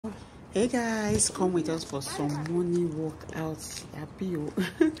Hey guys, come with us for some morning workout. Happy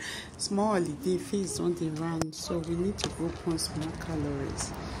small holiday face on the run, so we need to go burn some more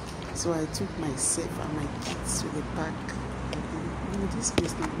calories. So I took myself and my kids to the park. No, this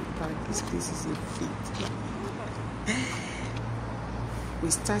place is not a park, this place is a field. We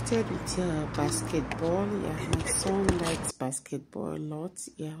started with basketball. Yeah, my son likes basketball a lot.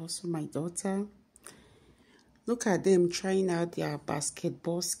 Yeah, also my daughter. Look at them trying out their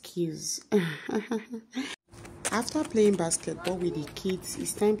basketball skills. After playing basketball with the kids,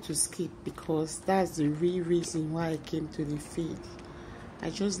 it's time to skip because that's the real reason why I came to the field.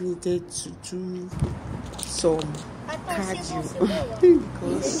 I just needed to do some cardio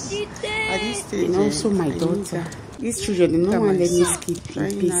because at this stage, and also my daughter, these children, they don't want to let me skip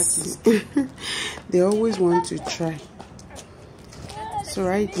in peace. They always want to try. So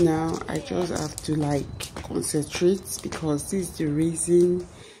right now, I just have to concentrate because this is the reason.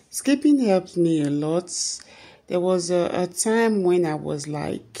 Skipping helped me a lot. There was a time when I was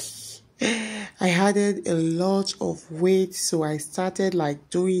I added a lot of weight, so I started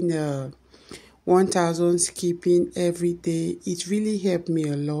doing 1,000 skipping every day. It really helped me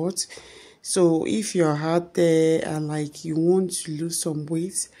a lot. So if you're out there and you want to lose some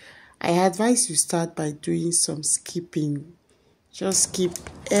weight, I advise you start by doing some skipping. Just skip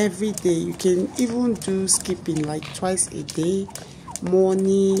every day. You can even do skipping twice a day,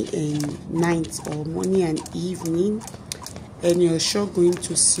 morning and night, or morning and evening, and you're sure going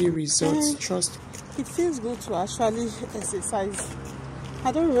to see results. Trust me. It feels good to actually exercise.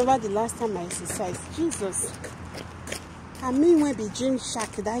 I don't remember the last time I exercised. Jesus. I mean, when the gym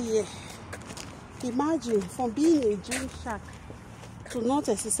shack that year. Imagine from being a gym shack to not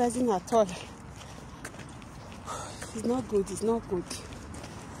exercising at all. It's not good, it's not good.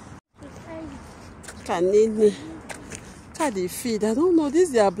 Look at the feed. I don't know, this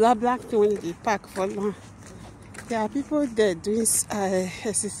is their black thing when they pack for long. There are people there doing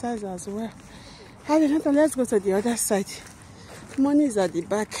exercise as well. Let's go to the other side. Money is at the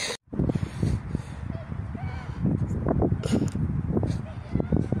back.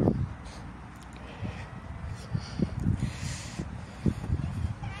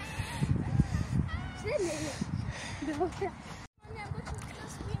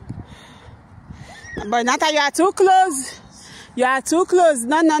 But Nata, you are too close. You are too close.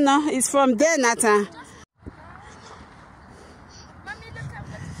 No. It's from there, Nata.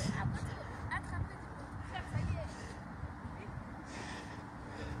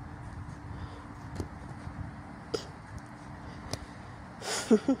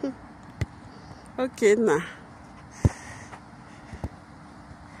 Okay, now.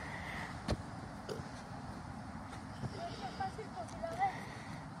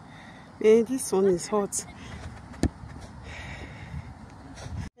 And this one is hot.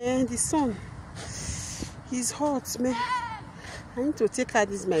 And the sun is hot, man. I need to take out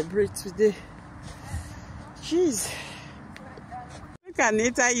my break today. Jeez. Look at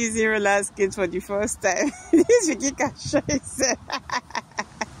Nita using roller skates for the first time. This Vicky can show himself.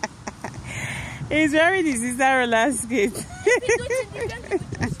 He's wearing his sister roller skates.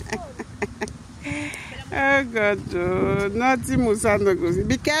 Oh God, nothing Musano goes.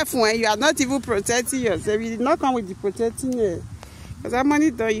 Be careful when you are not even protecting yourself. You did not come with the protecting because our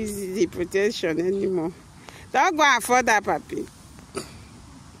money don't use the protection anymore. Don't go and afford that, papi.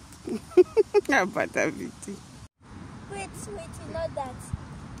 About that beauty. Wait, not that.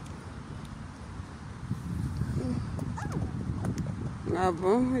 Ah,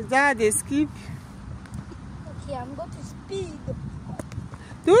 bon? Is that how they skip? Okay, I'm going to speed.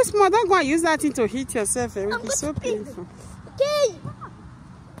 Do small, don't go and use that thing to hit yourself. It will be so painful. Okay.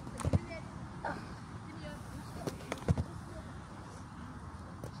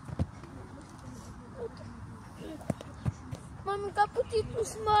 Mommy, can put it too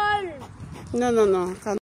small. No.